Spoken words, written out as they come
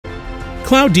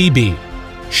CloudDB,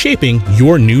 shaping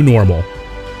your new normal.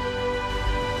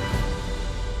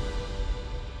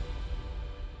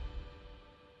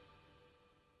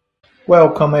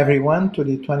 Welcome everyone to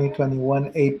the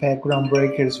 2021 APAC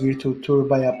Groundbreakers Virtual Tour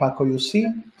by Apaco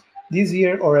UC. This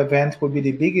year our event will be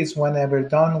the biggest one ever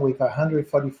done with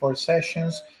 144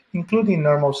 sessions, including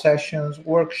normal sessions,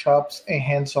 workshops, and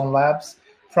hands-on labs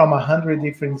from 100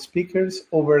 different speakers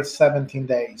over 17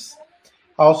 days.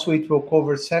 Also, it will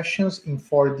cover sessions in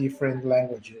 4 different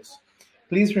languages.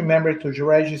 Please remember to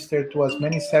register to as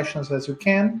many sessions as you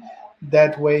can.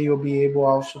 That way you'll be able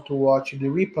also to watch the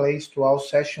replays to all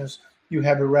sessions you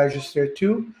have registered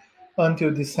to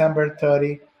until December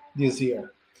 30 this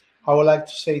year. I would like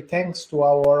to say thanks to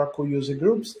our Oracle user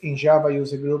groups and Java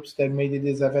user groups that made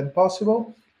this event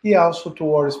possible, and also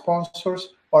to our sponsors,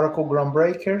 Oracle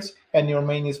Groundbreakers, and your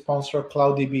main sponsor,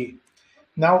 CloudDB.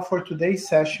 Now for today's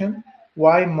session,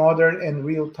 why modern and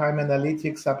real-time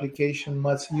analytics application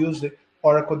must use the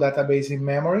Oracle database in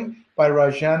memory by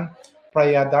Ranjan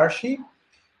Priyadarshi.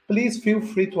 Please feel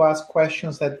free to ask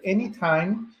questions at any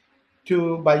time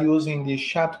by using the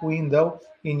chat window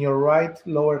in your right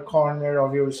lower corner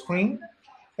of your screen,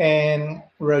 and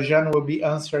Rajan will be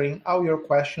answering all your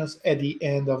questions at the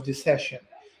end of the session.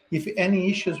 If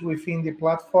any issues within the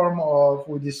platform or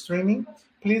with the streaming,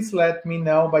 please let me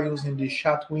know by using the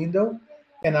chat window,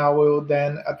 and I will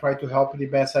then try to help the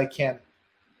best I can.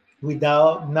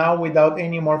 Without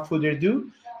any more further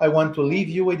ado, I want to leave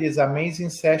you with this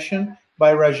amazing session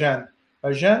by Rajan.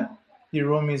 Rajan, the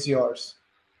room is yours.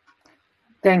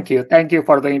 Thank you. Thank you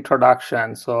for the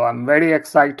introduction. So I'm very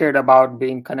excited about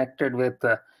being connected with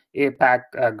the APAC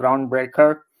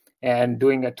Groundbreaker and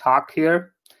doing a talk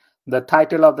here. The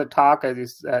title of the talk,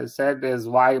 as I said, is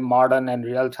Why Modern and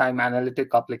Real-Time Analytic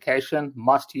Application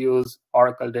Must Use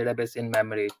Oracle Database in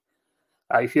Memory.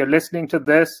 If you're listening to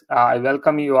this, I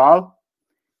welcome you all.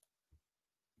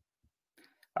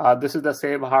 This is the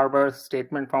safe harbor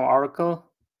statement from Oracle.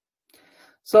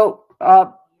 So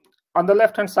on the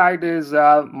left-hand side is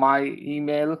my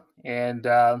email and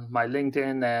my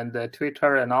LinkedIn and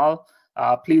Twitter and all.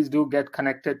 Please do get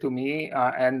connected to me.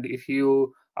 And if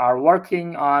you are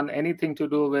working on anything to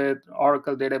do with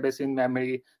Oracle Database in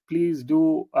Memory, please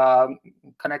do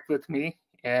connect with me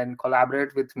and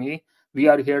collaborate with me. We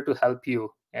are here to help you.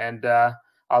 And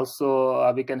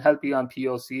also, we can help you on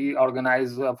POC,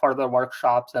 organize further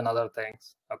workshops and other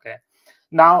things. Okay.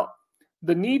 Now,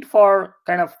 the need for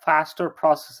kind of faster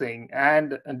processing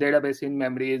and database in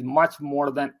memory is much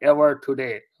more than ever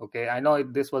today. Okay, I know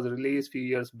this was released a few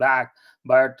years back,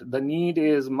 but the need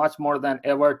is much more than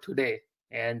ever today.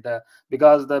 And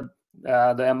because the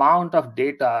amount of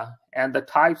data and the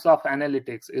types of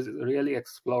analytics is really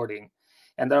exploding.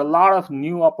 And there are a lot of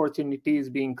new opportunities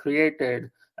being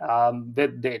created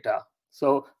with data.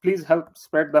 So please help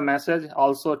spread the message.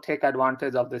 Also take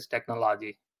advantage of this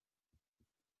technology.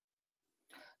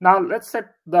 Now let's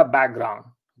set the background,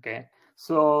 okay?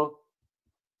 So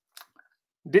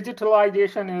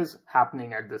digitalization is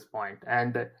happening at this point,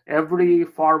 and every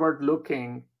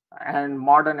forward-looking and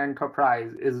modern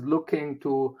enterprise is looking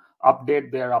to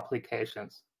update their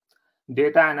applications.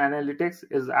 Data and analytics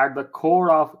is at the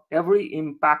core of every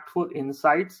impactful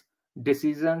insights,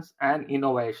 decisions, and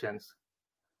innovations.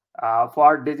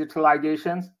 For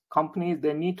digitalizations, companies,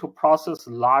 they need to process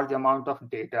large amount of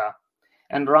data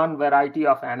and run variety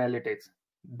of analytics.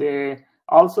 They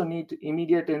also need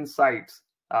immediate insights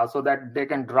so that they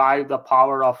can drive the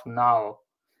power of now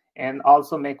and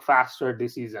also make faster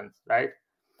decisions, right?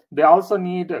 They also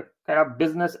need kind of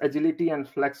business agility and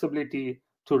flexibility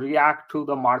to react to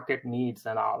the market needs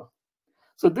and all.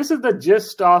 So this is the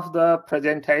gist of the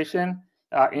presentation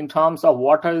in terms of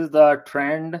what is the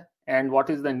trend and what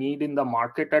is the need in the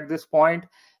market at this point.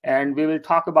 And we will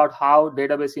talk about how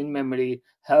database in memory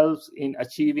helps in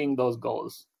achieving those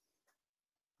goals.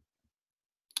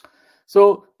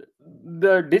 So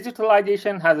the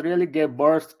digitalization has really gave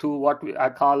birth to what I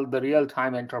call the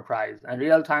real-time enterprise. And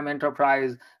real-time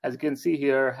enterprise, as you can see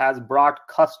here, has brought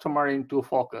customer into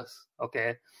focus,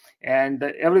 okay? And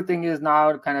everything is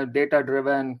now kind of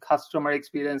data-driven. Customer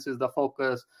experience is the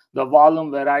focus. The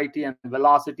volume, variety, and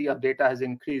velocity of data has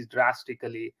increased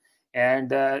drastically.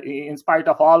 And in spite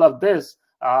of all of this,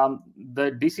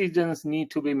 the decisions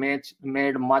need to be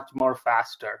made much more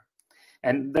faster.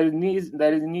 And there is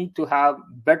need to have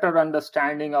better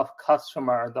understanding of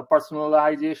customer. The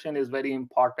personalization is very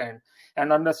important.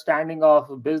 And understanding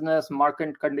of business,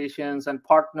 market conditions, and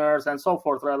partners, and so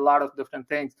forth, there are a lot of different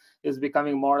things, is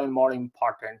becoming more and more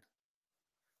important.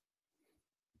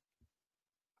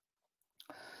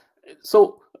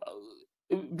 So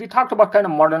we talked about kind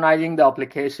of modernizing the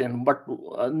application, but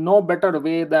no better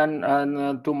way than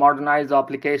to modernize the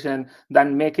application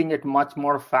than making it much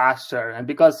more faster. And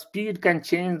because speed can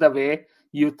change the way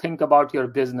you think about your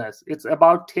business, it's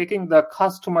about taking the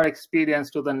customer experience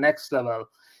to the next level,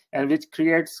 and which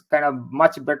creates kind of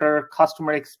much better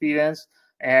customer experience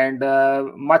and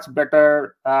much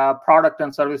better product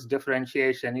and service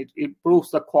differentiation. It improves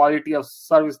the quality of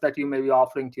service that you may be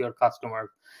offering to your customers.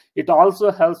 It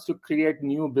also helps to create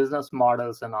new business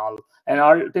models and all. And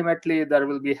ultimately, there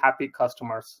will be happy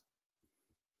customers.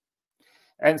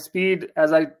 And speed,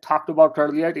 as I talked about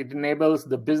earlier, it enables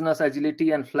the business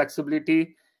agility and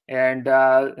flexibility, and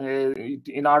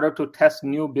in order to test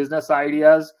new business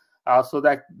ideas so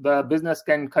that the business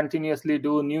can continuously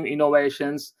do new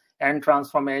innovations and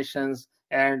transformations.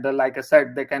 And like I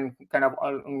said, they can kind of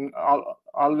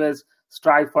always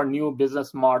strive for new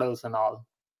business models and all.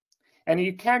 And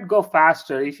you can't go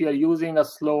faster if you're using a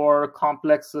slower,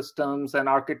 complex systems and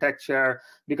architecture,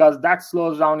 because that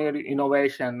slows down your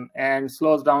innovation and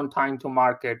slows down time to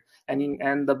market,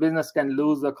 and the business can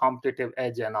lose the competitive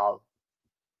edge and all.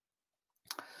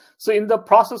 So in the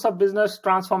process of business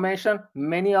transformation,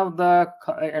 many of the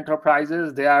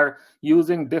enterprises, they are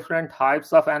using different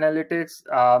types of analytics.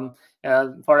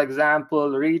 For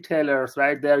example, retailers,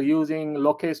 right? They're using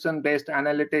location-based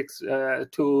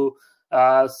analytics to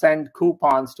send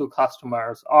coupons to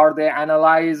customers, or they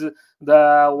analyze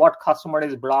what customer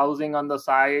is browsing on the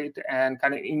site and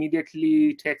kind of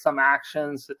immediately take some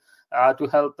actions to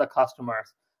help the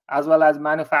customers. As well as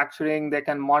manufacturing, they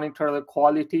can monitor the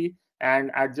quality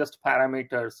and adjust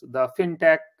parameters. The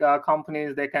fintech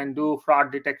companies, they can do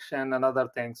fraud detection and other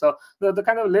things. So the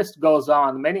kind of list goes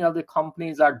on. Many of the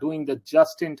companies are doing the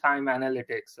just-in-time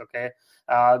analytics, okay,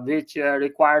 which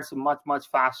requires much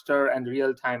faster and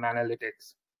real-time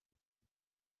analytics.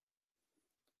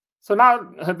 So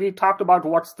now we talked about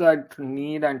what's the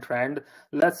need and trend.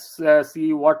 Let's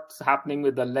see what's happening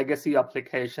with the legacy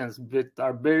applications which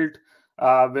are built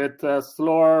with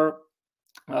slower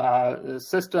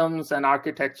systems and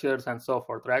architectures and so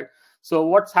forth, right? So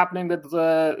what's happening with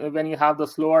when you have the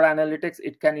slower analytics,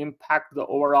 it can impact the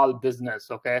overall business,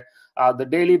 okay? The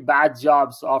daily batch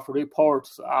jobs of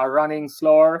reports are running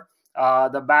slower.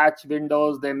 The batch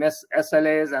windows, they miss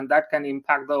SLAs, and that can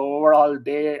impact the overall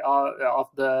day of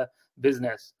the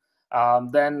business.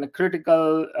 Then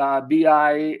critical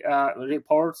BI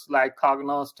reports like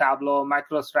Cognos, Tableau,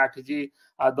 MicroStrategy,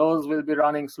 those will be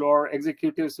running slower.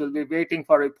 Executives will be waiting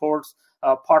for reports.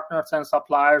 Partners and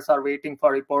suppliers are waiting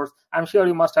for reports. I'm sure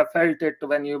you must have felt it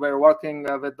when you were working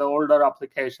with the older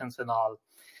applications and all.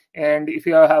 And if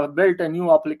you have built a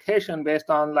new application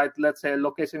based on, like, let's say,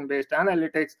 location-based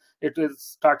analytics, it is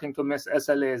starting to miss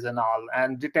SLAs and all.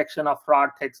 And detection of fraud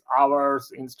takes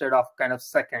hours instead of kind of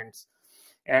seconds.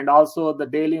 And also the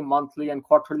daily, monthly, and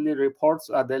quarterly reports,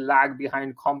 they lag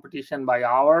behind competition by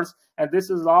hours. And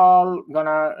this is all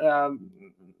gonna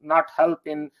not help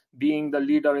in being the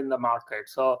leader in the market.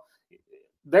 So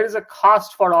there is a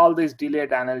cost for all these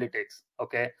delayed analytics,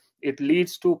 okay? It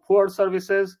leads to poor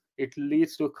services, it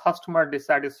leads to customer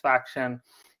dissatisfaction,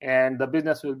 and the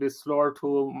business will be slower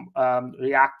to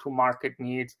react to market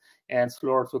needs and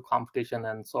slower to competition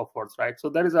and so forth, right? So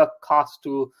there is a cost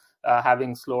to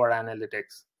having slower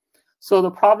analytics. So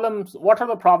the problems, what are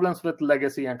the problems with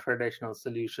legacy and traditional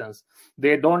solutions?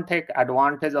 They don't take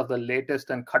advantage of the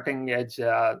latest and cutting edge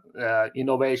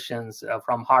innovations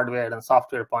from hardware and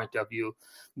software point of view.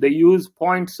 They use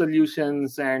point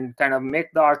solutions and kind of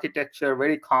make the architecture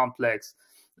very complex.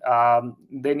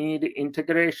 They need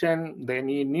integration, they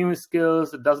need new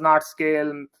skills, it does not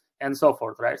scale, and so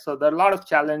forth, right? So there are a lot of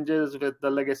challenges with the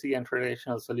legacy and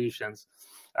traditional solutions.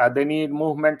 They need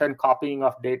movement and copying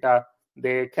of data.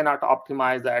 They cannot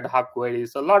optimize the ad hoc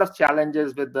queries. So a lot of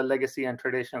challenges with the legacy and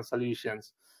traditional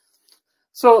solutions.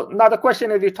 So now the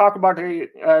question is, we talk about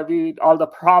all the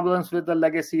problems with the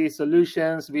legacy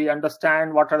solutions. We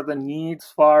understand what are the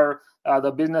needs for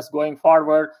the business going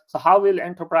forward. So how will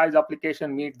enterprise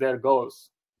application meet their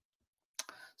goals?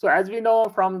 So as we know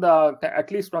from at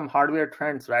least from hardware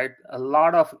trends, right, a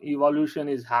lot of evolution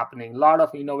is happening, a lot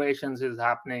of innovations is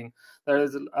happening. There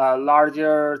is a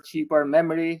larger, cheaper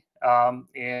memory,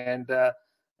 and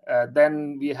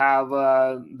then we have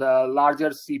the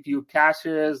larger CPU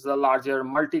caches, the larger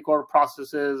multi-core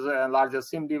processes, larger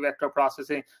SIMD vector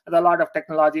processing. There's a lot of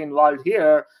technology involved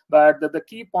here, but the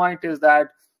key point is that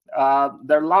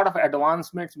there are a lot of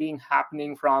advancements being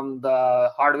happening from the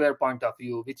hardware point of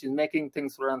view, which is making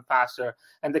things run faster.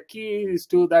 And the key is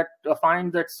to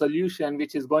find that solution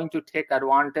which is going to take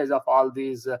advantage of all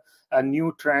these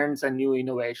new trends and new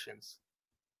innovations.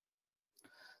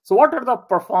 So what are the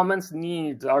performance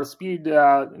needs or speed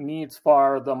needs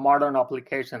for the modern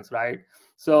applications, right?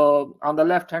 So on the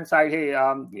left-hand side, hey,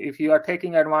 if you are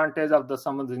taking advantage of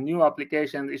some of the new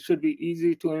applications, it should be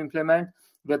easy to implement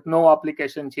with no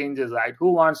application changes, right?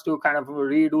 Who wants to kind of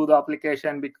redo the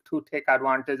application to take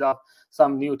advantage of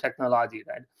some new technology,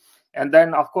 right? And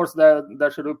then, of course,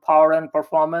 there should be power and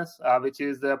performance, which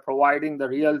is providing the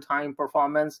real-time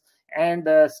performance and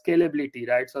scalability,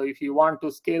 right? So if you want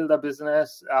to scale the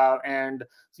business, and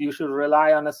you should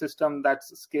rely on a system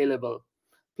that's scalable.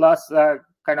 Plus,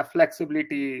 kind of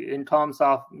flexibility in terms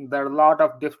of there are a lot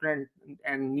of different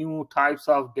and new types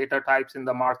of data types in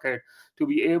the market to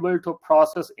be able to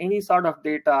process any sort of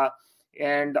data,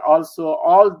 and also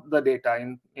all the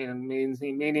data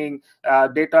meaning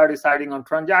data residing on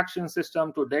transaction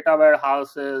system to data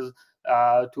warehouses,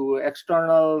 to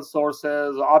external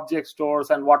sources, object stores,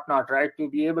 and whatnot, right? To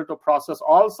be able to process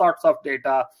all sorts of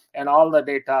data and all the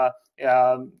data,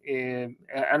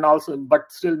 and also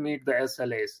but still meet the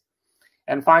SLAs.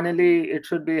 And finally, it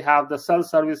should have the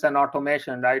self-service and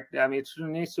automation, right? I mean, it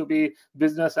needs to be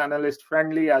business analyst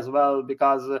friendly as well,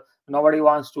 because nobody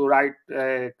wants to write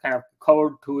kind of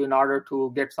code in order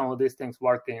to get some of these things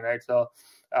working, right? So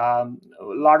a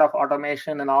lot of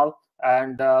automation and all,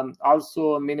 and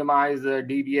also minimize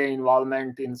DBA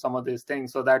involvement in some of these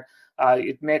things, so that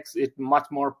it makes it much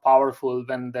more powerful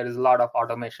when there is a lot of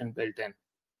automation built in.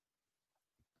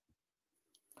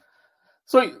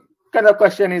 So kind of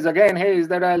question is again, hey, is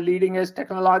there a leading edge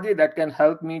technology that can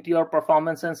help meet your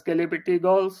performance and scalability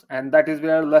goals? And that is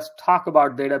where let's talk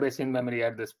about database in memory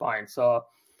at this point. So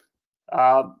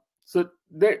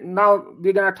now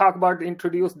we're going to talk about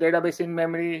introduce database in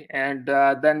memory, and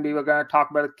then we were going to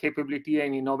talk about capability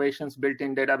and innovations built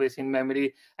in database in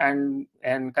memory, and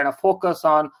kind of focus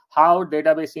on how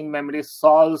database in memory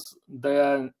solves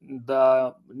the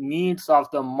needs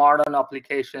of the modern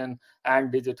application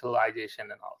and digitalization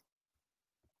and all.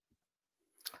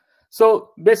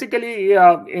 So basically,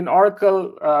 in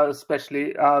Oracle,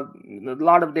 especially, a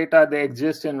lot of data, they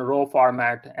exist in row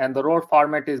format, and the row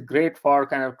format is great for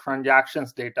kind of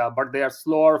transactions data, but they are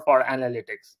slower for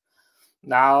analytics.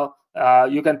 Now,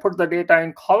 you can put the data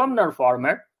in columnar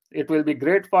format. It will be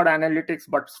great for analytics,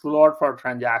 but slower for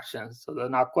transactions. So the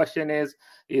now question is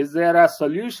there a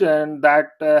solution that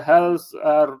helps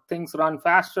things run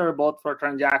faster, both for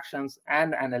transactions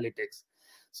and analytics?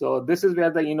 So this is where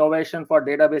the innovation for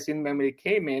database in memory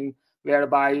came in,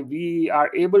 whereby we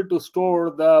are able to store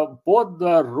both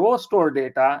the row store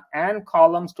data and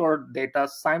column store data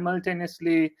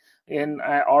simultaneously in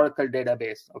Oracle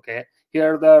database. Okay,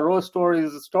 here the row store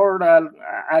is stored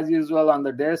as usual on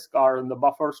the disk or in the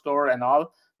buffer store and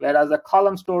all, whereas the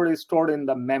column store is stored in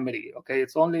the memory. Okay,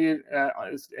 it's only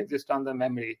exists on the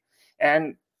memory.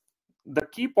 And the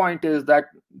key point is that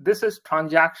this is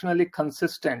transactionally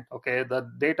consistent. Okay,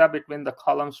 the data between the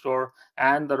column store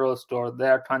and the row store, they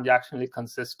are transactionally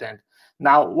consistent.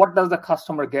 Now, what does the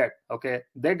customer get? Okay,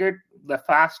 they get the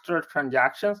faster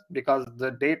transactions because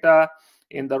the data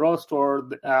in the row store,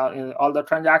 all the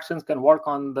transactions can work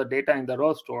on the data in the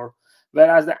row store,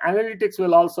 whereas the analytics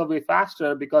will also be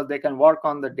faster because they can work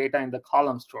on the data in the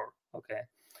column store. Okay.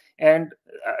 And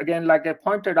again, like I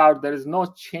pointed out, there is no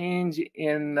change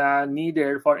in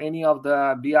needed for any of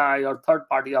the BI or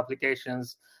third-party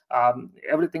applications.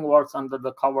 Everything works under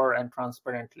the cover and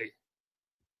transparently.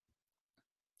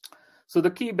 So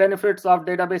the key benefits of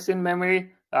database in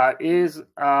memory is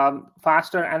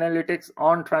faster analytics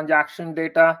on transaction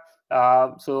data.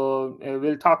 So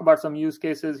we'll talk about some use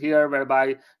cases here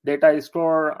whereby data is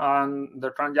stored on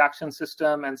the transaction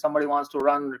system and somebody wants to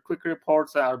run quick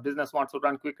reports, or business wants to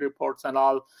run quick reports and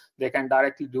all, they can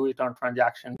directly do it on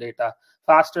transaction data.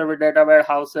 Faster with data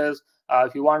warehouses.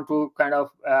 If you want to kind of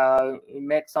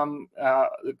make some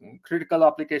critical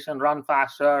application run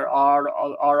faster, or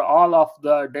all of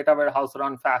the data warehouse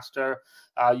run faster,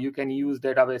 you can use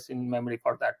database in memory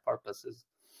for that purposes.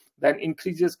 Then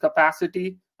increases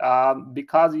capacity.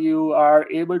 Because you are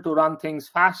able to run things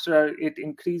faster, it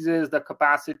increases the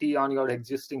capacity on your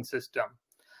existing system.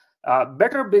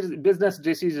 Better business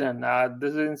decision.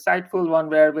 This is an insightful one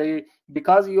where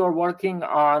because you are working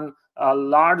on a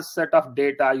large set of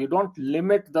data, you don't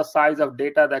limit the size of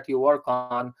data that you work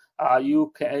on.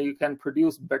 You can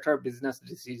produce better business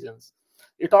decisions.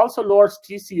 It also lowers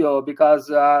TCO because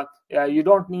you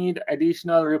don't need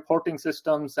additional reporting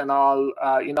systems and all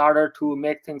in order to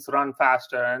make things run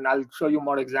faster. And I'll show you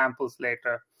more examples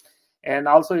later. And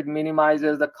also it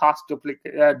minimizes the cost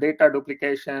data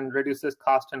duplication, reduces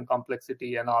cost and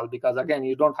complexity and all, because again,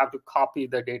 you don't have to copy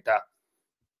the data.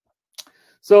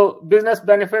 So business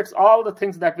benefits, all the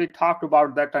things that we talked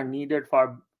about that are needed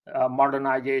for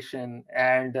modernization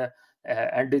and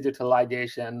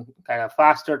digitalization, kind of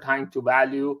faster time to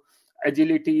value,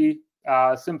 agility,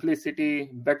 simplicity,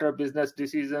 better business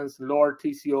decisions, lower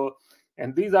TCO,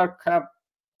 and these are kind of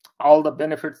all the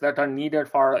benefits that are needed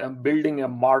for building a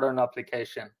modern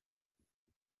application.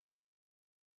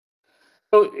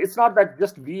 So it's not that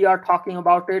just we are talking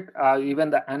about it. Even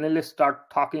the analysts start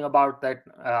talking about that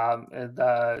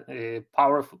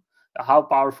how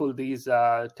powerful this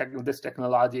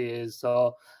technology is.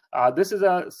 So this is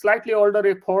a slightly older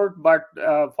report, but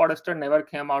Forrester never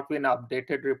came out with an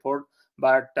updated report.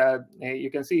 But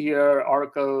you can see here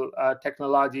Oracle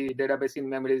technology database in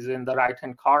memory is in the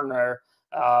right-hand corner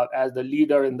as the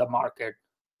leader in the market.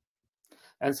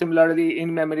 And similarly,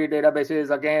 in-memory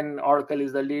databases, again, Oracle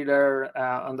is the leader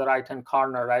on the right-hand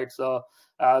corner, right? So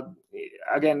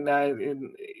again,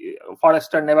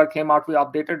 Forrester never came out with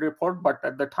updated report, but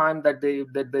at the time that they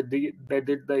did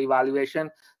the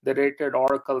evaluation, they rated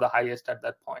Oracle the highest at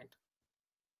that point.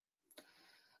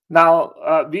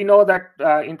 Now, we know that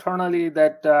internally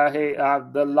that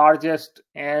the largest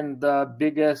and the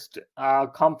biggest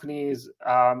companies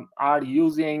are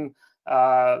using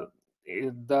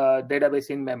the database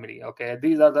in memory. Okay,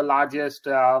 these are the largest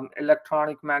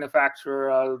electronic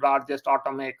manufacturer, largest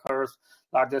automakers,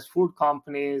 largest food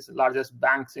companies, largest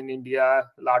banks in India,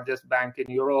 largest bank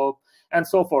in Europe, and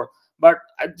so forth. But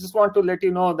I just want to let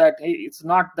you know that it's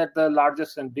not that the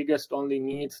largest and biggest only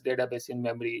needs database in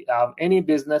memory. Any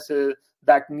business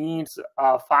that needs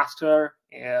faster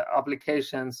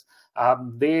applications,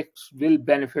 they will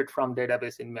benefit from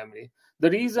database in memory. The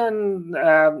reason,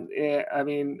 I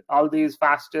mean, all these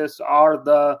fastest are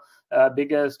the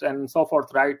biggest and so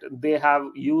forth, right? They have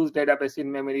used database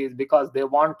in memory is because they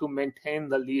want to maintain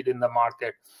the lead in the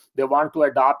market. They want to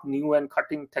adopt new and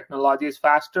cutting technologies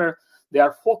faster. They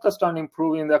are focused on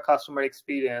improving the customer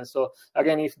experience. So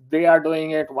again, if they are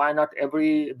doing it, why not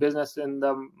every business in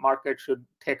the market should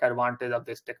take advantage of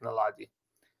this technology?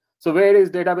 So where is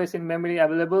database in memory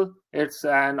available? It's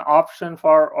an option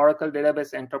for Oracle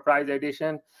Database Enterprise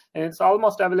Edition, and it's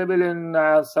almost available in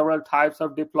several types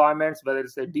of deployments, whether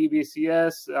it's a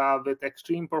DBCS with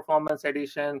Extreme Performance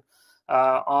Edition,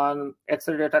 on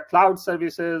Exadata Cloud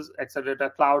Services,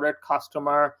 Exadata Cloud at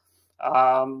Customer,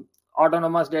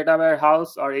 Autonomous Data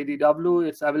Warehouse or ADW.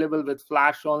 It's available with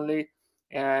Flash only,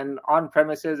 and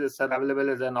on-premises it's available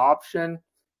as an option,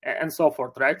 and so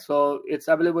forth, right? So it's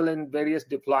available in various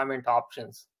deployment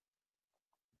options.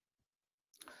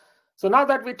 So now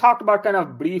that we talked about kind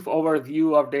of brief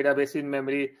overview of database in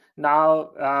memory,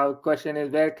 now question is,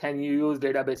 where can you use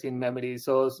database in memory?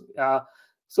 So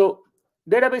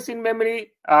database in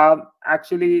memory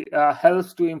actually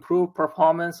helps to improve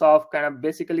performance of kind of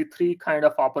basically three kind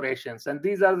of operations. And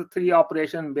these are the three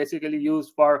operations basically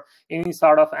used for any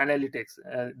sort of analytics.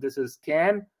 This is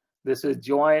scan, this is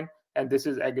join, and this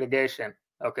is aggregation.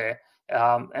 Okay.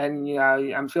 And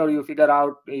I'm sure you figure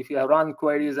out if you run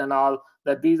queries and all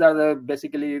that these are the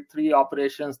basically three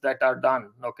operations that are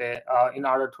done, okay, in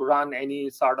order to run any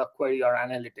sort of query or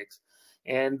analytics.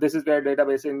 And this is where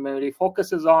database in memory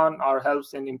focuses on or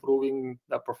helps in improving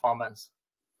the performance.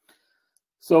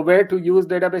 So where to use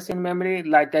database in memory?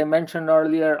 Like I mentioned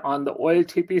earlier, on the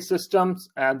OLTP systems,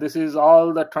 and this is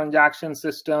all the transaction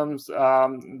systems,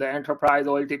 the enterprise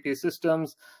OLTP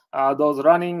systems, those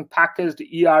running packaged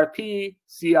ERP,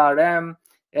 CRM,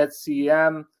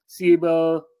 HCM,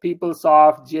 Siebel,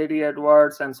 PeopleSoft, JD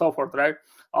Edwards, and so forth, right?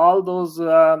 All those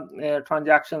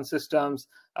transaction systems,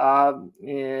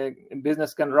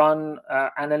 business can run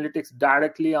analytics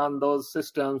directly on those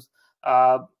systems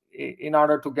in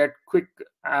order to get quick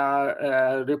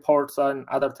reports on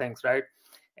other things, right?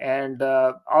 And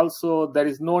also there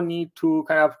is no need to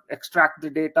kind of extract the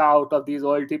data out of these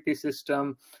OLTP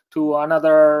system to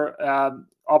another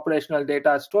operational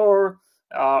data store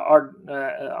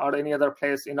or any other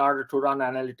place in order to run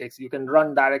analytics. You can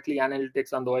run directly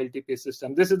analytics on the OLTP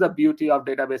system. This is the beauty of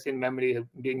database in memory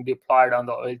being deployed on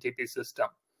the OLTP system.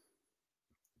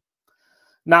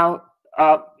 Now,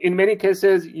 in many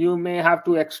cases, you may have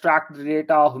to extract the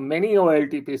data of many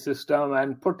OLTP system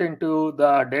and put into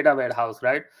the data warehouse,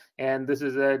 right? And this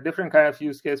is a different kind of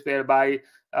use case whereby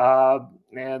there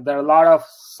are a lot of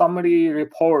summary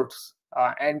reports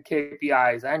and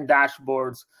KPIs and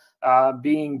dashboards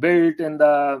being built in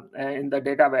the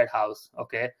data warehouse,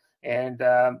 okay? And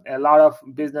a lot of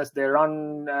business, they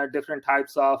run different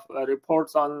types of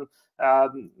reports on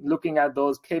looking at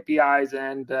those KPIs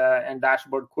and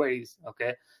dashboard queries,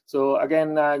 okay? So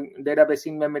again, database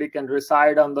in memory can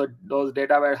reside on those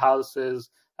data warehouses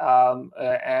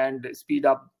and speed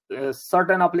up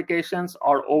certain applications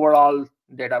or overall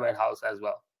data warehouse as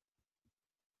well.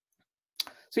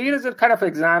 So here is a kind of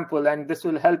example, and this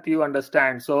will help you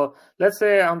understand. So let's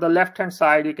say on the left-hand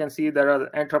side, you can see there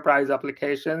are enterprise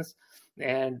applications.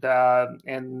 And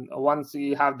once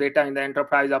you have data in the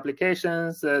enterprise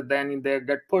applications, then they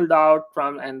get pulled out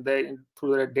from, and they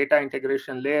through the data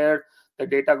integration layer, the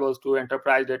data goes to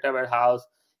enterprise data warehouse,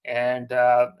 and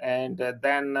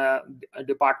then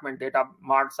department data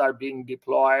marts are being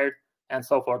deployed and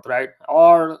so forth, right?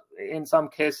 Or in some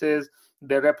cases,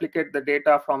 they replicate the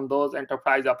data from those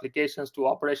enterprise applications to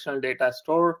operational data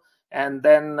store, and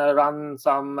then run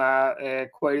some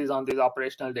queries on these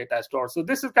operational data stores. So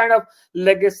this is kind of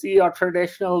legacy or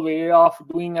traditional way of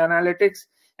doing analytics.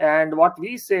 And what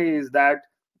we say is that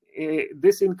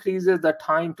this increases the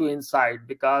time to insight,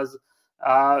 because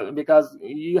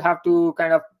you have to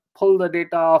kind of pull the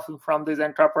data from these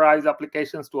enterprise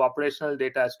applications to operational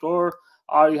data store,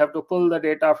 or you have to pull the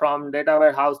data from data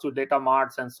warehouse to data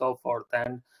marts and so forth.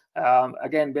 And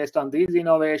again, based on these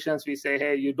innovations, we say,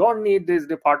 hey, you don't need these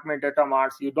department data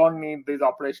marts, you don't need this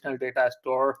operational data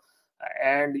store,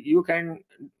 and you can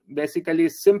basically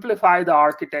simplify the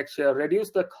architecture, reduce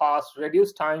the cost,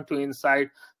 reduce time to insight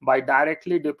by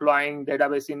directly deploying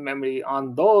database in memory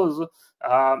on those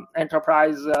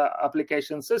enterprise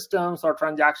application systems or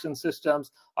transaction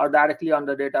systems, or directly on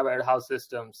the data warehouse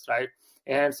systems, right?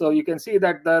 And so you can see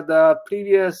that the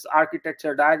previous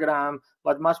architecture diagram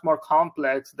was much more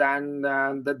complex than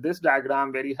this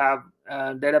diagram, where you have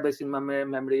database in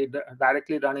memory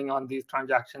directly running on these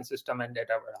transaction system and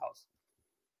data warehouse.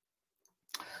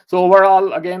 So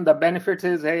overall, again, the benefits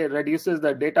is, hey, it reduces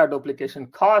the data duplication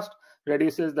cost,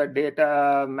 reduces the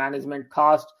data management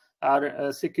cost,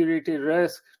 security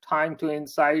risk, time to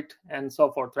insight, and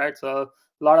so forth, right? So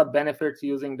a lot of benefits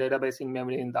using database in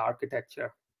memory in the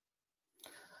architecture.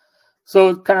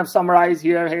 So kind of summarize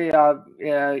here,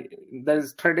 hey,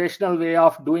 there's traditional way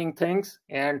of doing things,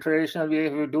 and traditional way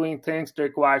of doing things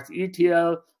requires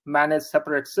ETL, manage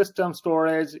separate system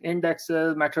storage,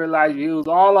 indexes, materialized views.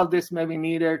 All of this may be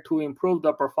needed to improve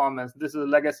the performance. This is a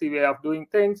legacy way of doing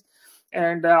things.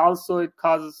 And also it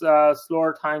causes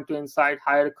slower time to insight,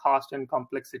 higher cost and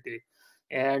complexity.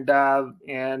 And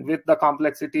with the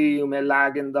complexity, you may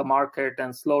lag in the market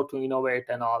and slow to innovate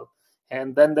and all.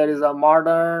 And then there is a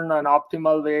modern and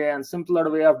optimal way and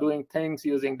simpler way of doing things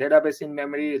using database in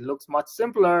memory. It looks much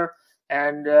simpler.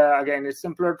 And again, it's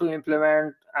simpler to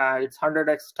implement. It's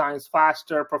 100x times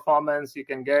faster performance you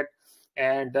can get.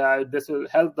 And this will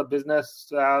help the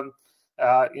business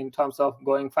in terms of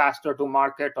going faster to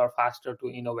market or faster to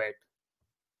innovate.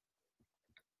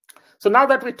 So now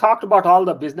that we talked about all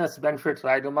the business benefits,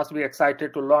 right, you must be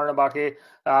excited to learn about, hey,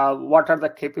 what are the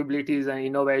capabilities and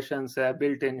innovations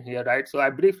built in here, right? So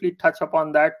I briefly touch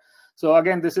upon that. So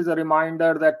again, this is a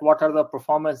reminder that what are the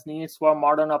performance needs for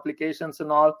modern applications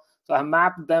and all. So I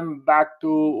mapped them back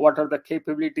to what are the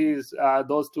capabilities,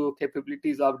 those two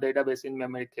capabilities of database in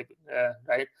memory,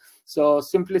 right? So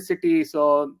simplicity.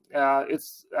 So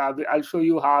I'll show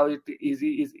you how it is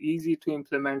easy to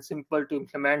implement, simple to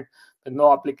implement, with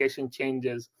no application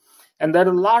changes. And there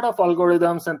are a lot of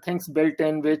algorithms and things built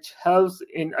in which helps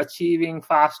in achieving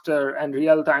faster and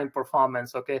real-time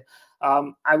performance. Okay,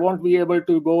 I won't be able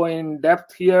to go in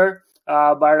depth here.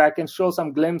 But I can show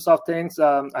some glimpse of things.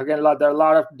 Again, there are a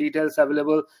lot of details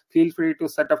available. Feel free to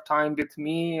set up time with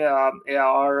me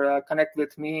or connect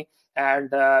with me,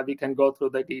 and we can go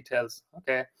through the details.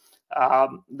 Okay.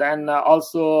 Then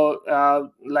also,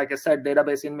 like I said,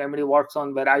 database in memory works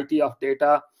on variety of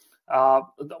data.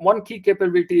 One key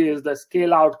capability is the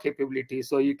scale out capability.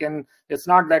 So you can, it's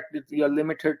not that you're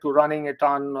limited to running it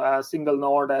on a single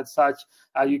node as such.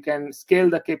 You can scale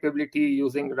the capability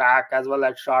using rack as well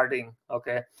as sharding.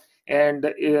 Okay. And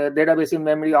database in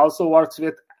memory also works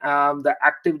with the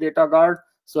active data guard.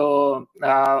 So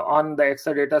on the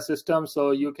Exadata system,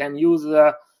 so you can use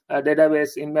a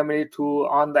database in memory to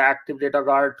on the active data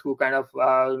guard to kind of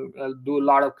do a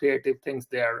lot of creative things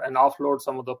there and offload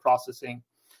some of the processing.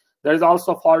 There is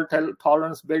also fault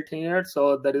tolerance built in here,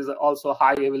 so there is also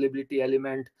high availability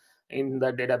element in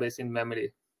the database in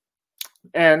memory.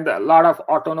 And a lot of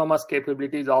autonomous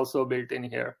capabilities also built in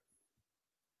here.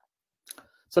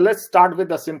 So let's start with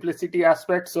the simplicity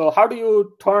aspect. So how do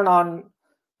you turn on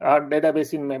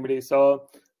database in memory? So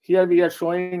here we are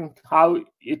showing how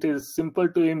it is simple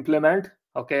to implement.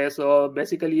 Okay, so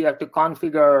basically you have to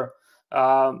configure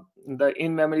the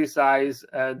in-memory size,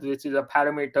 which is a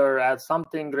parameter, as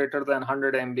something greater than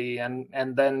 100 MB,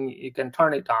 and then you can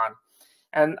turn it on.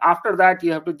 And after that,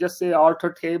 you have to just say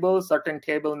alter table, certain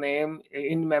table name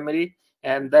in memory,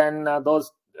 and then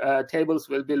those tables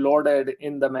will be loaded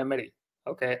in the memory.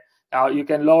 Okay, You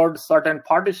can load certain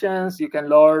partitions. You can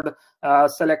load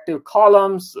selective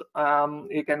columns.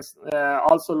 You can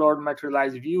also load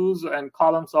materialized views and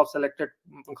columns of selected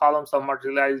columns of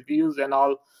materialized views and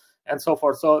all, and so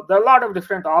forth. So there are a lot of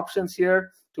different options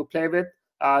here to play with.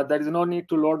 There is no need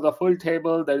to load the full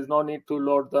table. There is no need to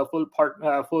load the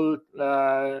full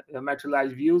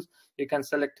materialized views. You can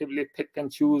selectively pick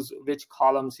and choose which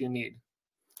columns you need.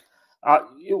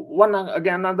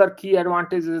 Another key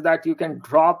advantage is that you can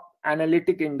drop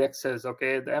analytic indexes.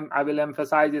 Okay, I will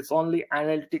emphasize it's only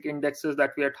analytic indexes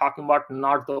that we are talking about,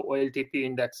 not the OLTP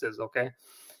indexes. Okay,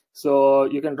 so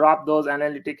you can drop those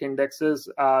analytic indexes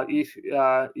if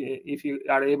you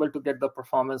are able to get the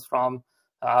performance from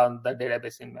the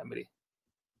database in memory.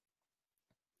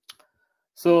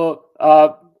 So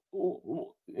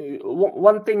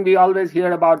one thing we always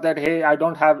hear about that, hey, I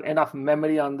don't have enough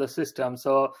memory on the system.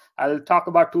 So I'll talk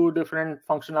about two different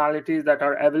functionalities that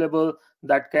are available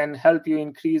that can help you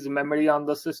increase memory on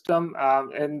the system.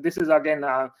 And this is again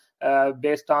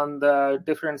based on the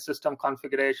different system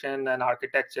configuration and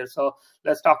architecture. So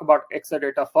let's talk about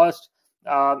Exadata first.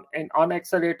 And on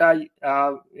Exadata,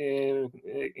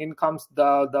 in comes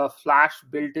the flash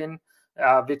built-in,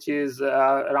 which is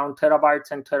around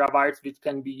terabytes and terabytes, which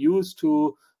can be used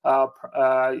to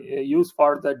use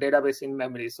for the database in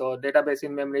memory. So database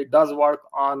in memory does work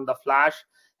on the flash,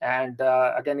 and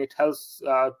again, it helps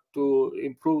to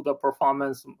improve the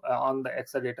performance on the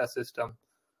Exadata system.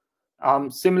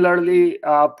 Similarly,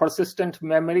 persistent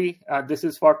memory, this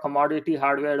is for commodity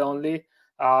hardware only.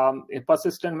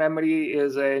 Persistent memory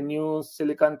is a new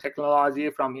silicon technology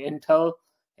from Intel,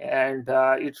 and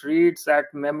it reads at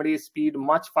memory speed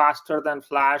much faster than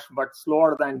flash but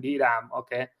slower than DRAM.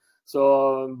 Okay,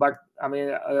 so but I mean,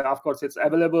 of course, it's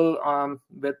available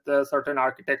with certain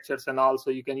architectures, and also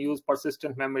you can use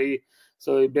persistent memory.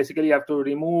 So basically you have to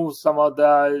remove some of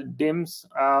the DIMMs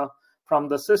from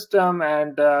the system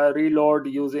and reload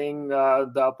using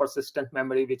the persistent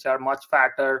memory, which are much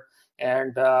fatter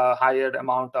and higher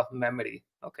amount of memory.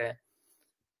 Okay.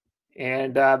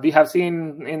 And we have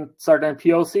seen in certain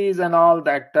POCs and all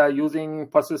that using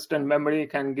persistent memory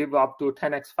can give up to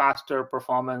 10x faster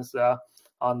performance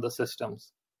on the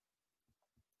systems.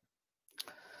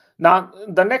 Now,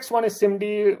 the next one is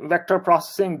SIMD vector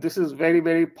processing. This is very,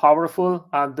 very powerful.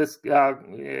 This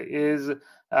is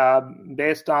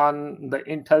based on the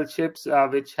Intel chips,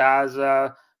 which has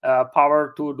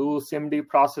power to do SIMD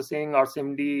processing, or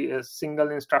SIMD single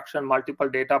instruction multiple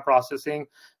data processing.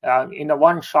 In a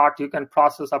one shot, you can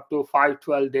process up to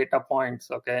 512 data points.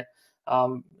 Okay,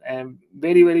 and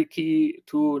very, very key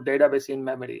to database in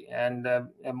memory. And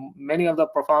many of the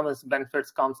performance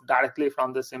benefits comes directly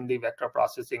from the SIMD vector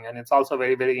processing, and it's also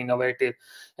very, very innovative.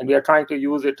 And we are trying to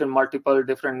use it in multiple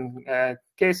different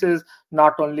cases,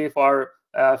 not only for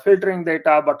filtering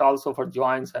data, but also for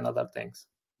joins and other things.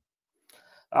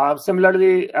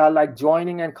 Similarly, like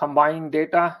joining and combining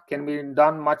data can be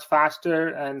done much faster.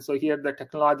 And so here the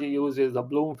technology used is the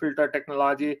Bloom filter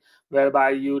technology, whereby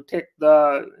you take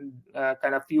the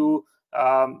kind of few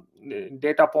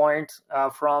data points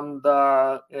from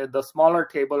the smaller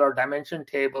table or dimension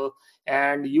table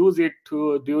and use it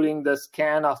during the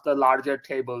scan of the larger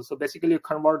table. So basically you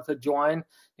convert the join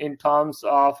in terms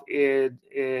of a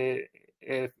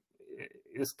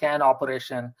scan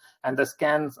operation, and the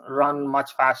scans run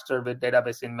much faster with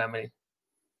database in memory.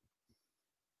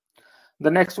 The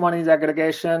next one is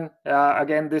aggregation.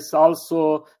 Again, this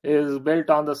also is built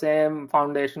on the same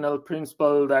foundational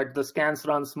principle that the scans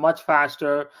runs much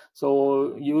faster.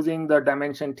 So using the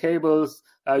dimension tables,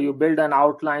 you build an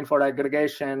outline for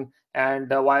aggregation, and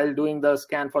while doing the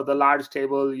scan for the large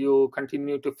table, you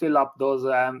continue to fill up those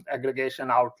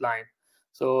aggregation outline.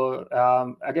 So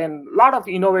again, a lot of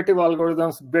innovative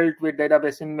algorithms built with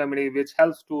database in memory, which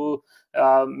helps to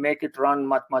make it run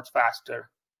much, much faster.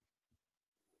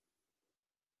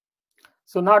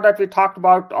 So now that we talked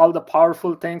about all the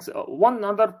powerful things, one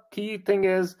other key thing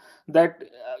is that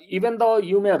even though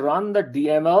you may run the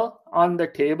DML on the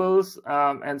tables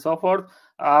and so forth,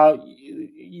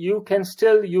 you can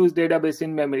still use database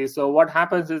in memory. So what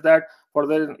happens is that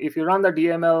if you run the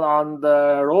DML on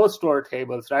the row store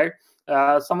tables, right?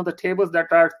 Some of the tables that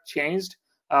are changed,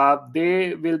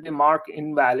 they will be marked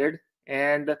invalid.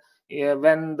 And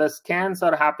when the scans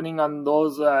are happening on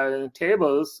those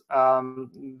tables,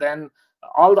 then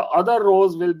all the other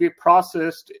rows will be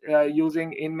processed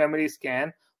using in-memory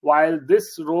scan, while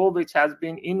this row which has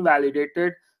been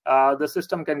invalidated, the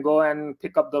system can go and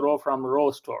pick up the row from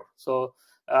row store. So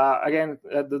again,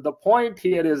 the point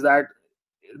here is that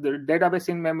the database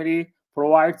in memory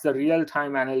provides the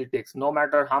real-time analytics. No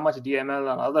matter how much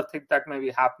DML and other things that may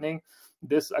be happening,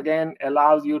 this again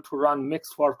allows you to run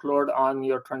mixed workload on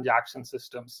your transaction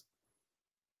systems.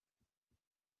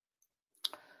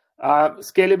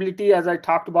 Scalability, as I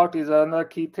talked about, is another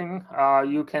key thing.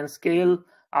 You can scale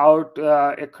out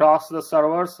across the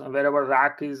servers wherever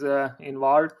rack is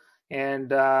involved,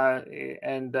 and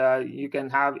you can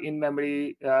have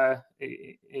in-memory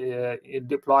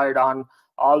deployed on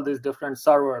all these different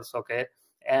servers. Okay,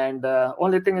 and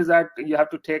only thing is that you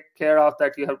have to take care of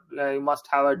that. You must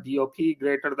have a DOP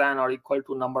greater than or equal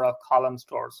to number of column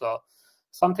stores. So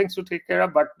some things to take care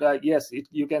of, but yes,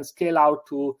 you can scale out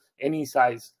to any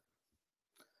size.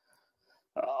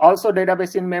 Also,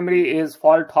 database in memory is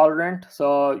fault tolerant,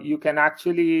 so you can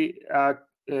actually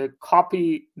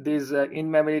copy these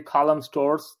in-memory column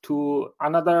stores to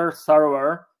another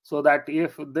server, so that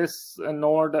if this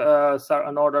node or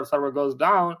server goes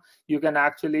down, you can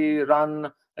actually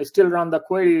still run the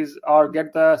queries or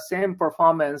get the same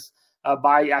performance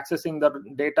by accessing the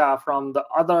data from the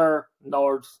other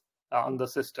nodes on the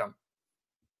system.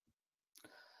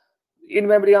 In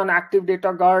memory on active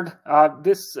data guard,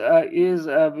 this is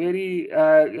a very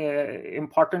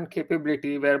important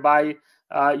capability whereby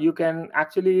you can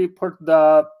actually put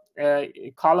the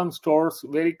column stores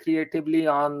very creatively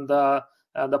on the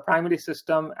primary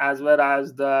system as well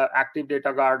as the active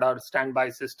data guard or standby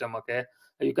system. Okay,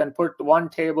 you can put one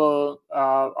table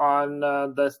on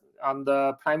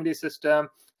the primary system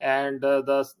and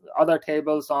the other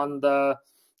tables on the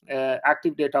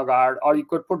active data guard, or you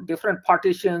could put different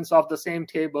partitions of the same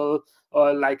table,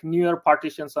 like newer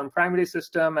partitions on primary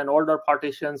system and older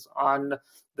partitions on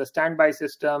the standby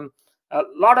system. A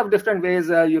lot of different ways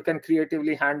you can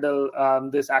creatively handle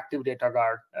this active data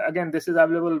guard. Again, this is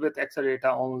available with Exadata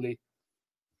only.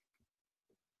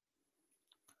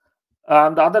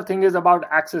 The other thing is about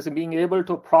access, being able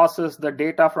to process the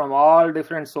data from all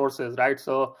different sources, right?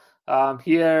 So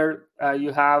here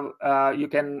you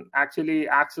can actually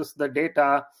access the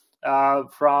data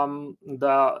from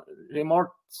the remote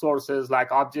sources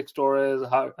like object storage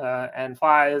and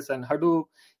files and Hadoop,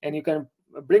 and you can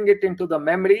bring it into the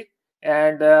memory.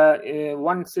 And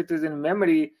once it is in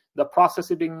memory, the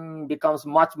processing becomes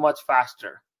much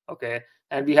faster. Okay,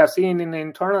 and we have seen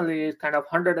internally it's kind of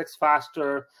 100x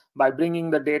faster by bringing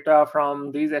the data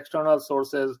from these external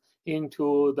sources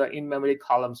into the in-memory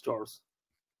column stores.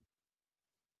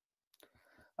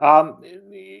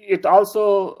 It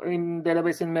also in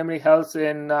database in memory helps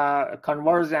in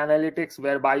converged analytics,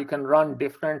 whereby you can run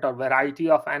different or variety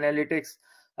of analytics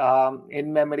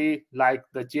in memory, like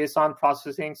the JSON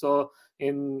processing. So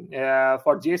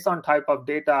for JSON type of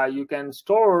data, you can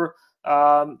store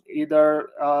either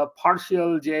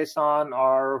partial JSON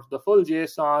or the full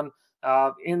JSON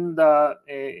in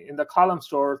the column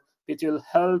store, which will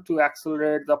help to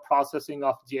accelerate the processing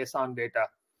of JSON data.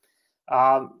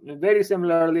 Very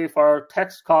similarly, for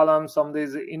text columns, some of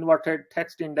these inverted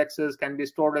text indexes can be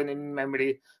stored in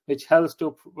memory, which helps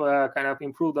to kind of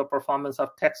improve the performance of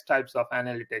text types of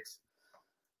analytics.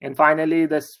 And finally,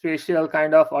 the spatial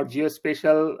kind of or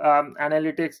geospatial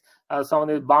analytics, some of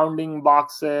the bounding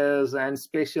boxes and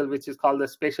spatial, which is called the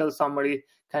spatial summary,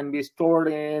 can be stored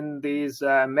in these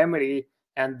memory,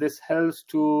 and this helps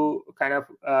to kind of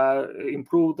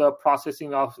improve the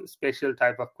processing of spatial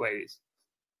type of queries.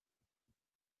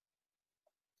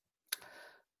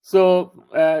 So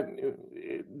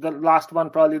the last one,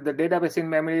 probably the database in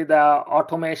memory, the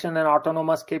automation and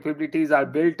autonomous capabilities are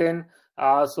built in.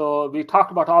 So we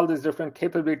talked about all these different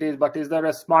capabilities, but is there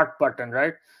a smart button,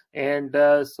 right? And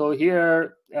so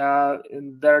here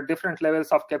there are different levels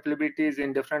of capabilities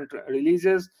in different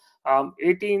releases.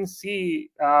 18C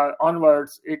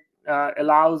onwards, it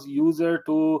allows user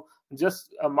to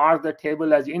just mark the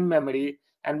table as in memory.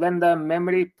 And when the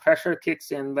memory pressure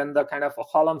kicks in, when the kind of a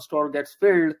column store gets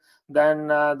filled, then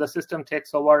the system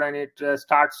takes over and it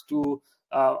starts to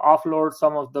offload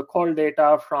some of the cold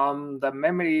data from the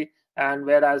memory, and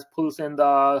whereas pulls in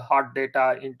the hot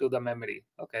data into the memory.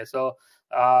 Okay, so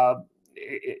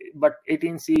but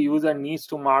 18C user needs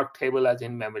to mark table as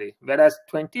in memory, whereas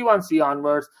 21C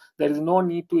onwards, there is no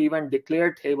need to even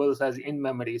declare tables as in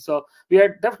memory. So we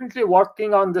are definitely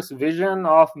working on this vision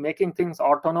of making things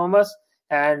autonomous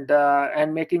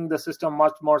and making the system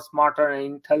much more smarter and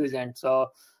intelligent.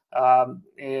 So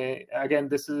again,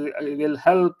 this will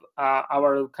help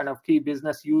our kind of key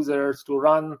business users to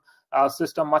run a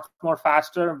system much more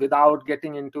faster without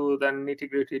getting into the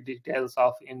nitty-gritty details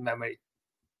of in-memory.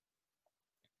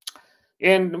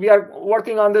 And we are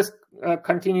working on this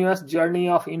continuous journey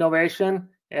of innovation,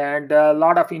 and a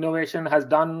lot of innovation has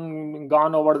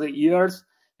gone over the years.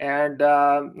 And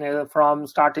from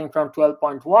starting from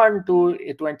 12.1 to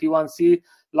 21C,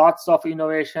 lots of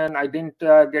innovation. I didn't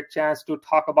get chance to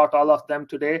talk about all of them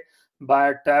today,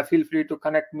 but feel free to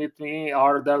connect with me,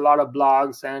 or there are a lot of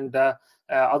blogs and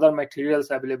other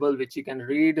materials available which you can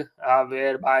read,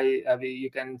 whereby you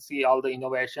can see all the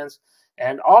innovations.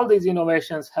 And all these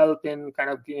innovations help in kind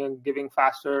of giving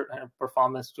faster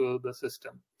performance to the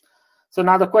system. So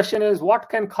now the question is, what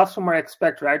can customer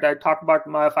expect, right? I talked about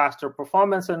my faster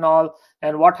performance and all,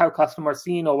 and what have customers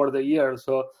seen over the years?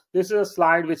 So this is a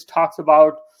slide which talks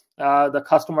about the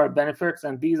customer benefits,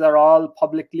 and these are all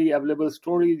publicly available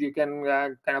stories. You can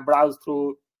kind of browse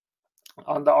through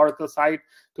on the Oracle site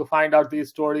to find out these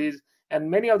stories.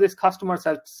 And many of these customers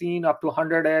have seen up to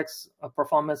 100x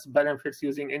performance benefits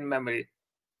using in-memory.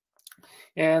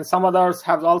 And some others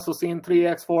have also seen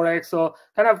 3x, 4x. So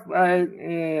kind of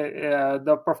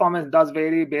the performance does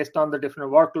vary based on the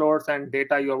different workloads and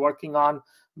data you're working on.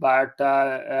 But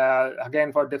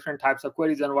again, for different types of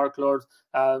queries and workloads,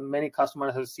 many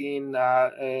customers have seen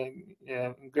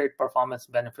great performance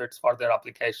benefits for their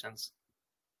applications.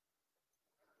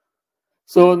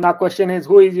 So now question is,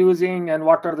 who is using and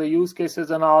what are the use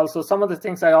cases and all? So some of the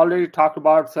things I already talked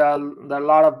about, there are a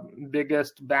lot of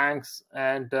biggest banks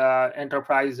and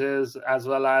enterprises, as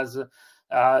well as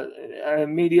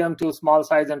medium to small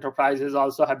size enterprises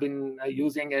also have been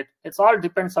using it. It's all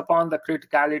depends upon the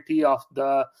criticality of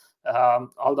the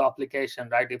all the application,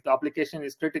 right? If the application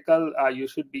is critical, you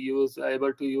should be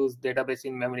able to use database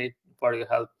in memory for your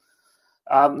help.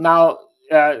 Now,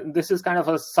 this is kind of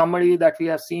a summary that we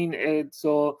have seen.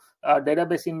 So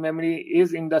database in memory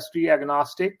is industry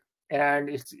agnostic, and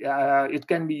it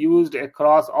can be used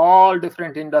across all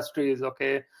different industries.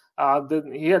 Okay,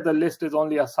 here the list is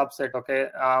only a subset. Okay,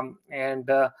 and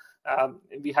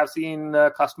we have seen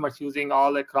customers using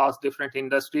all across different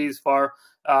industries for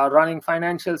running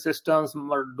financial systems,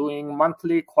 doing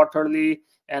monthly, quarterly,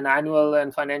 and annual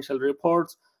and financial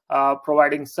reports.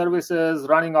 Providing services,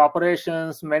 running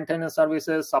operations, maintenance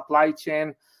services, supply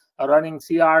chain, running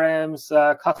CRMs,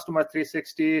 customer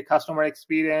 360, customer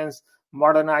experience,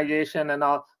 modernization, and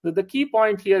all. The key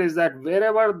point here is that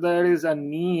wherever there is a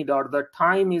need, or the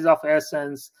time is of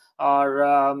essence,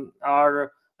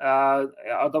 or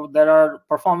there are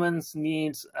performance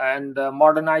needs and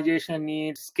modernization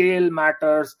needs, scale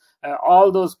matters,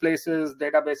 all those places,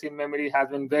 database in memory has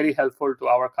been very helpful to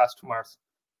our customers.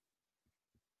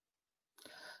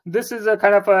 This is a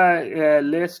kind of a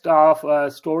list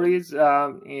of stories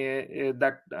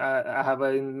that I have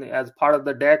as part of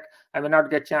the deck. I may not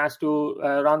get a chance to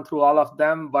run through all of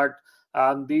them, but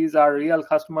these are real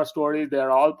customer stories. They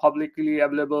are all publicly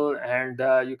available, and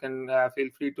you can feel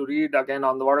free to read again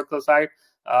on the Oracle site.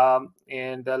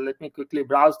 And let me quickly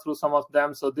browse through some of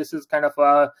them. So this is kind of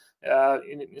a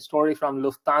story from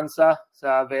Lufthansa,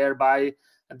 whereby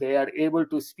they are able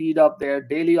to speed up their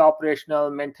daily operational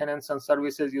maintenance and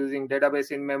services using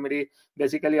database in memory.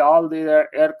 Basically, all their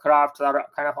aircrafts are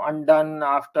kind of undone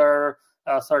after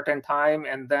a certain time,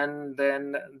 and then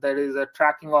there is a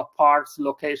tracking of parts,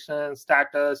 location,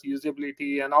 status,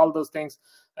 usability, and all those things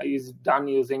is done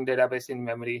using database in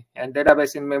memory. And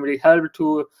database in memory helped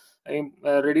to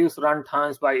reduce run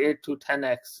times by 8 to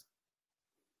 10x.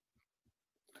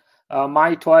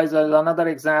 My Toys is another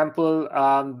example.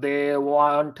 They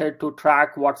wanted to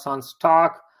track what's on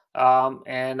stock,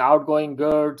 and outgoing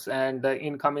goods and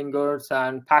incoming goods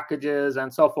and packages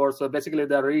and so forth. So basically,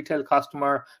 the retail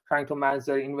customer trying to manage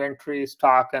their inventory,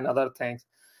 stock, and other things.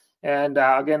 And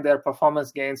again, their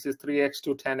performance gains is 3x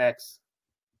to 10x.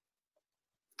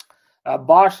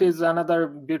 Bosch is another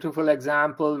beautiful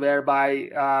example, whereby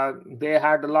they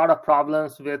had a lot of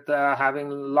problems with having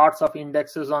lots of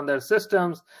indexes on their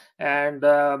systems, and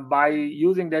by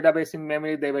using database in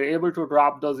memory, they were able to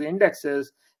drop those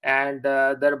indexes, and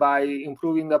thereby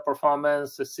improving the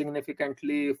performance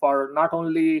significantly for not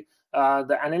only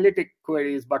the analytic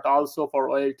queries, but also for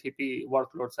OLTP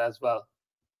workloads as well.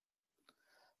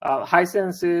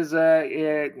 Hisense is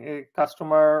a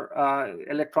customer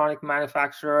electronic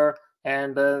manufacturer,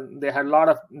 and they had a lot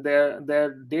of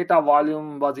their data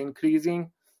volume was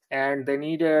increasing, and they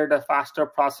needed a faster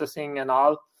processing and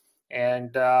all. And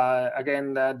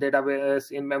again, the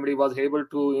database in memory was able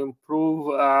to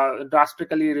improve,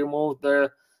 drastically remove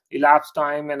the elapsed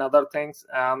time and other things,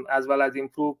 as well as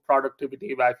improve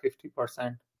productivity by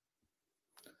 50%.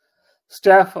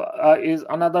 Steph is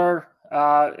another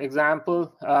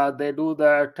example. They do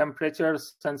the temperature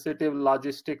sensitive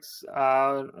logistics,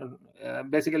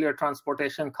 basically a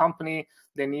transportation company.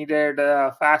 They needed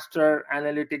faster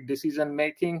analytic decision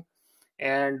making,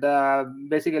 And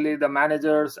basically the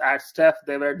managers at Steph,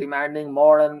 they were demanding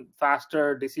more and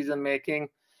faster decision making.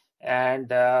 And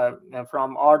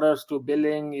from orders to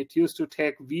billing, it used to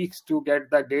take weeks to get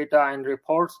the data and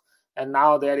reports, and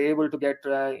now they're able to get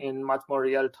in much more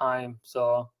real time.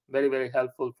 So very, very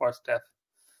helpful for Steph.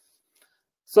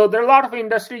 So there are a lot of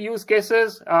industry use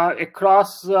cases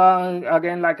across,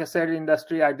 again, like I said,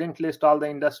 industry. I didn't list all the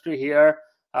industry here,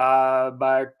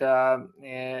 but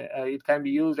it can be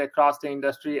used across the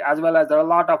industry, as well as there are a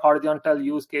lot of horizontal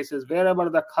use cases wherever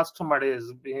the customer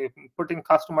is. Putting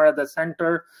customer at the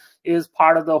center is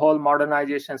part of the whole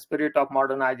modernization, spirit of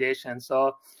modernization.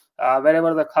 So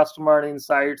wherever the customer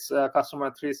insights,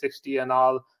 customer 360 and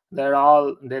all, they're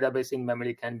all database in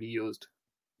memory can be used.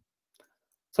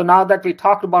 So now that we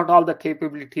talked about all the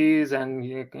capabilities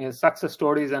and success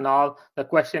stories and all, the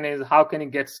question is, how can you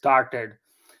get started?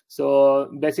 So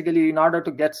basically, in order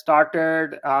to get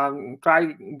started, try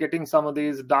getting some of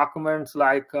these documents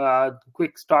like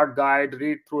quick start guide,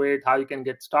 read through it, how you can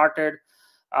get started.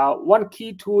 One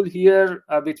key tool here,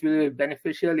 which will be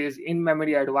beneficial, is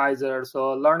In-Memory Advisor.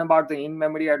 So learn about the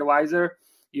In-Memory Advisor.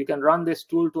 You can run this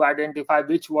tool to identify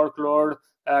which workload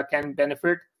can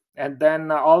benefit. And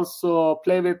then also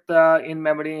play with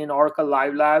in-memory in Oracle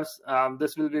Live Labs.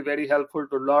 This will be very helpful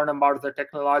to learn about the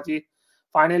technology.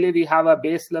 Finally, we have a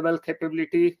base level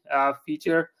capability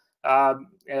feature.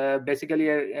 Basically,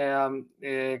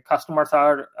 customers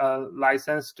are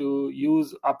licensed to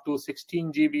use up to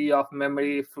 16 GB of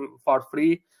memory for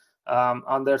free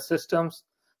on their systems.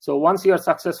 So once you are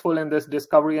successful in this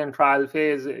discovery and trial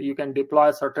phase, you can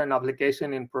deploy certain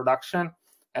application in production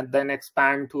and then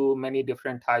expand to many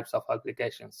different types of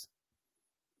applications.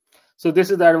 So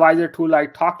this is the advisor tool I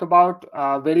talked about.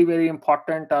 Very, very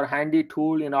important or handy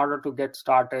tool in order to get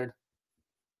started.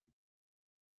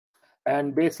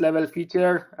 And base level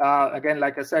feature, again,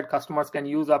 like I said, customers can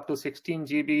use up to 16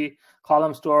 GB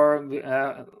column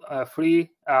store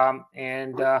free.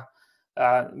 And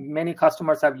many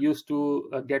customers have used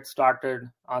to get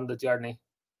started on the journey.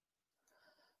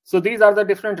 So these are the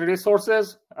different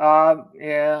resources. On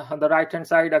the right-hand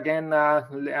side, again,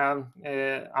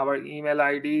 our email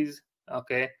IDs,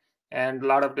 okay, and a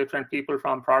lot of different people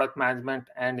from product management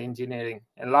and engineering.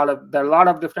 And there are a lot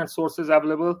of different sources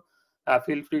available.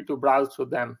 Feel free to browse through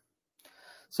them.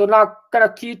 So now, kind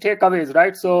of key takeaways,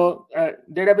 right? So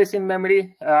database in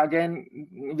memory, again,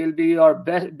 will be your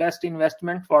best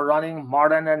investment for running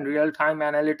modern and real-time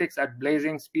analytics at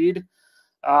blazing speed.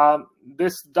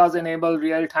 This does enable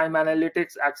real-time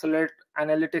analytics, accelerate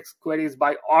analytics queries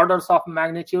by orders of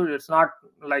magnitude. It's not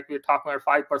like we're talking about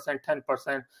 5%,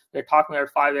 10%. We're talking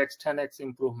about 5x, 10x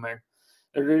improvement.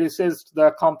 It reduces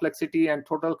the complexity and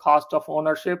total cost of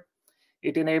ownership.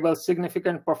 It enables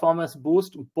significant performance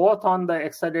boost, both on the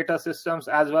Exadata systems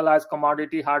as well as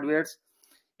commodity hardwares.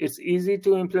 It's easy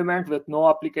to implement with no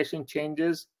application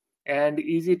changes and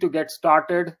easy to get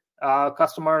started.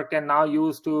 Customer can now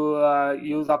use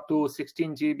up to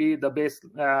 16 GB, the base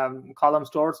column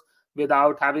stores,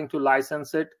 without having to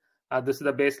license it. This is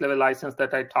the base level license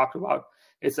that I talked about.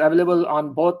 It's available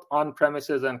on both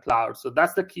on-premises and cloud. So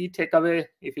that's the key takeaway.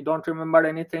 If you don't remember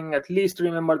anything, at least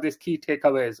remember these key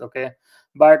takeaways, okay?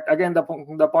 But again, the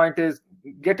point is,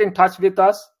 get in touch with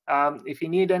us. If you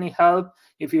need any help,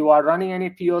 if you are running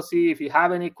any POC, if you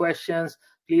have any questions,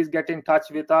 please get in touch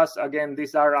with us. Again,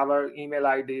 these are our email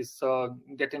IDs, so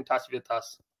get in touch with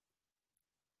us.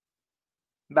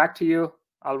 Back to you,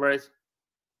 Alvarez.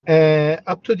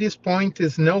 Up to this point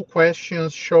is no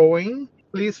questions showing.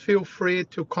 Please feel free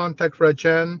to contact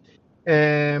Ranjan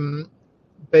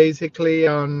basically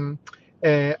on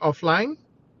offline,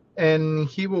 and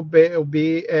he will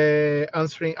be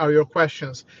answering all your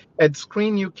questions. At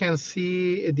screen, you can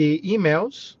see the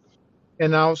emails,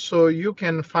 and also you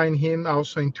can find him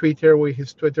also in Twitter with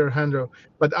his Twitter handle.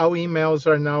 But our emails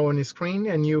are now on the screen,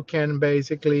 and you can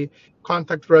basically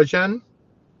contact Ranjan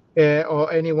or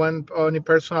any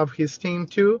person of his team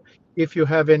too, if you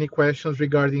have any questions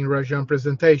regarding Ranjan's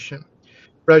presentation.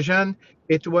 Ranjan,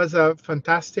 it was a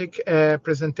fantastic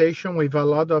presentation with a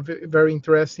lot of very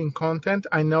interesting content.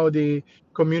 I know the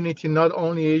community, not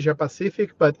only Asia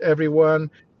Pacific, but everyone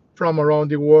from around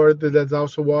the world that's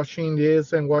also watching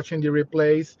this and watching the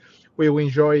replays will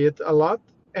enjoy it a lot.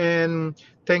 And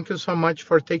thank you so much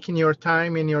for taking your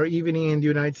time in your evening in the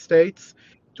United States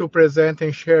to present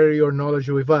and share your knowledge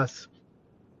with us.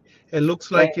 It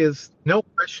looks like there's no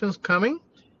questions coming.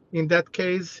 In that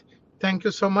case, thank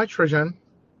you so much, Ranjan.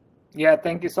 Yeah,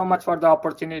 thank you so much for the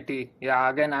opportunity. Yeah,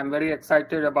 again, I'm very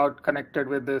excited about connected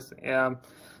with this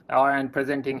and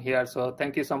presenting here. So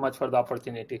thank you so much for the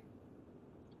opportunity.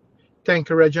 Thank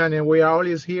you, Rajan, and we are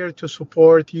always here to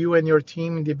support you and your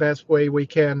team in the best way we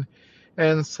can.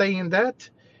 And saying that,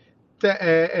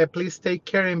 please take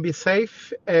care and be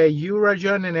safe. You,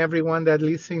 Rajan, and everyone that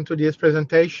listening to this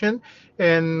presentation,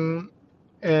 and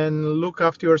look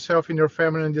after yourself and your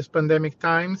family in these pandemic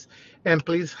times. And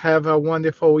please have a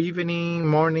wonderful evening,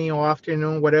 morning, or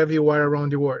afternoon, whatever you are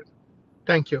around the world.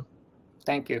 Thank you.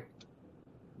 Thank you.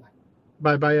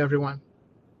 Bye-bye, everyone.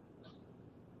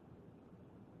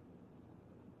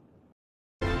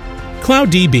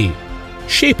 CloudDB,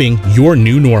 shaping your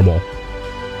new normal.